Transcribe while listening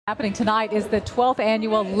Happening tonight is the 12th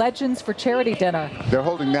annual Legends for Charity dinner. They're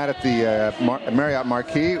holding that at the Marriott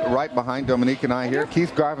Marquis, right behind Dominique and I here.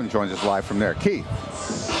 Keith Garvin joins us live from there. Keith.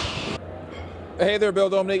 Hey there, Bill,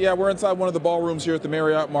 Dominique. Yeah, we're inside one of the ballrooms here at the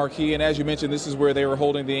Marriott Marquis, and as you mentioned, this is where they were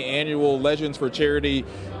holding the annual Legends for Charity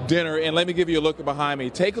dinner. And let me give you a look behind me.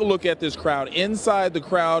 Take a look at this crowd. Inside the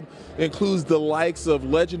crowd includes the likes of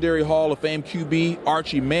legendary Hall of Fame QB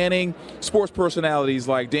Archie Manning, sports personalities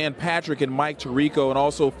like Dan Patrick and Mike Tirico, and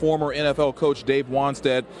also former NFL coach Dave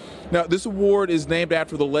Wannstedt. Now, this award is named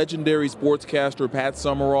after the legendary sportscaster Pat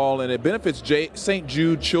Summerall, and it benefits St.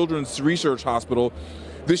 Jude Children's Research Hospital.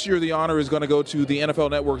 This year, the honor is going to go to the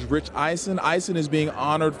NFL Network's Rich Eisen. Eisen is being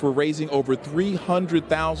honored for raising over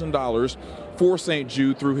 $300,000 for St.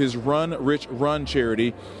 Jude through his Run Rich Run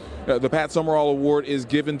charity. The Pat Summerall Award is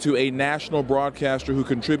given to a national broadcaster who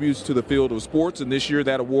contributes to the field of sports, and this year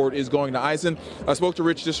that award is going to Eisen. I spoke to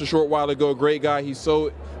Rich just a short while ago. Great guy. He's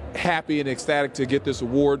so happy and ecstatic to get this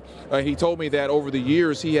award. He told me that over the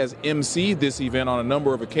years he has emceed this event on a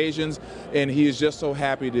number of occasions, and he is just so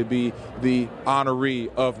happy to be the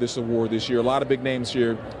honoree of this award this year. A lot of big names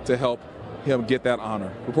here to help him get that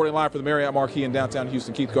honor. Reporting live from the Marriott Marquis in downtown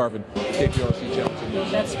Houston, Keith Garvin, KPRC Channel 2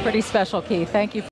 News. That's pretty special, Keith. Thank you.